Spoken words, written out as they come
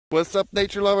What's up,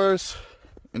 nature lovers?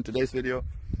 In today's video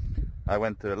I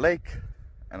went to a lake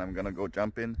and I'm gonna go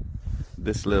jump in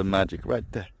this little magic right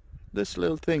there. This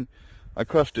little thing, I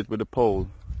crushed it with a pole.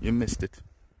 You missed it,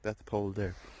 that pole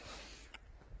there.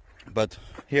 But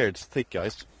here it's thick,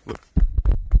 guys. Look.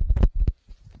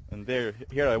 And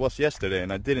here I was yesterday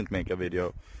and I didn't make a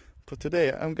video. But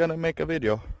today I'm gonna make a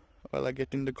video while I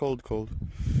get in the cold.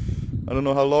 I don't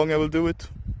know how long I will do it,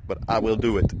 but I will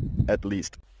do it at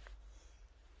least.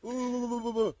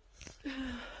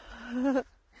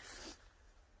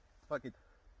 Fuck it.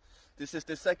 This is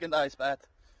the second ice bath.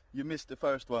 You missed the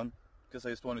first one because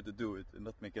I just wanted to do it and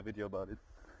not make a video about it.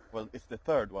 Well, it's the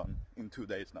third one in 2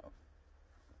 days now.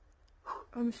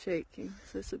 I'm shaking,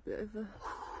 so it's a bit of a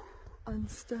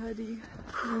unsteady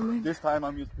moment. This time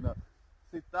I'm just gonna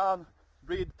sit down,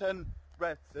 breathe 10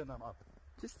 breaths and I'm up.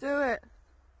 Just do it.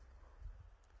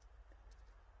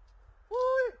 Woo!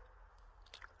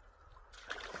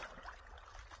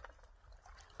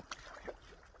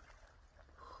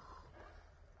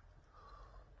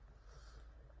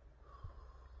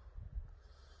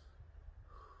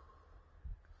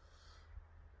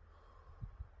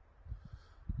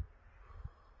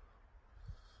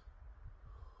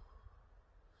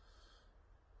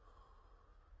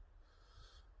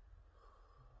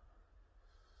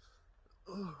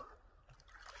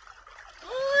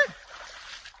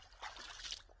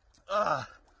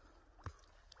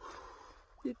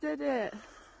 You did it.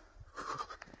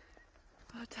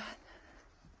 Well done.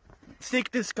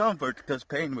 Seek discomfort because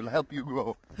pain will help you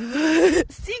grow.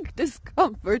 Seek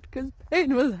discomfort because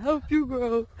pain will help you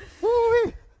grow.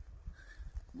 Woo-wee.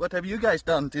 What have you guys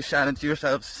done to challenge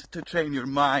yourselves, to train your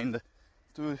mind,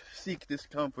 to seek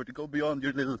discomfort, to go beyond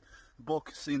your little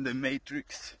box in the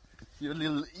matrix, your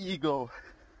little ego?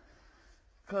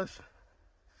 Because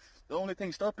the only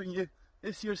thing stopping you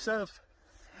is yourself.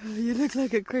 You look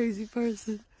like a crazy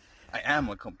person. I am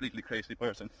a completely crazy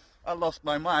person. I lost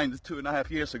my mind 2.5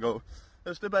 years ago.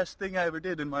 That's the best thing I ever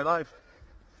did in my life.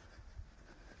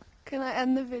 Can I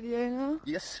end the video now?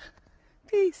 Yes.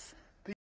 Peace.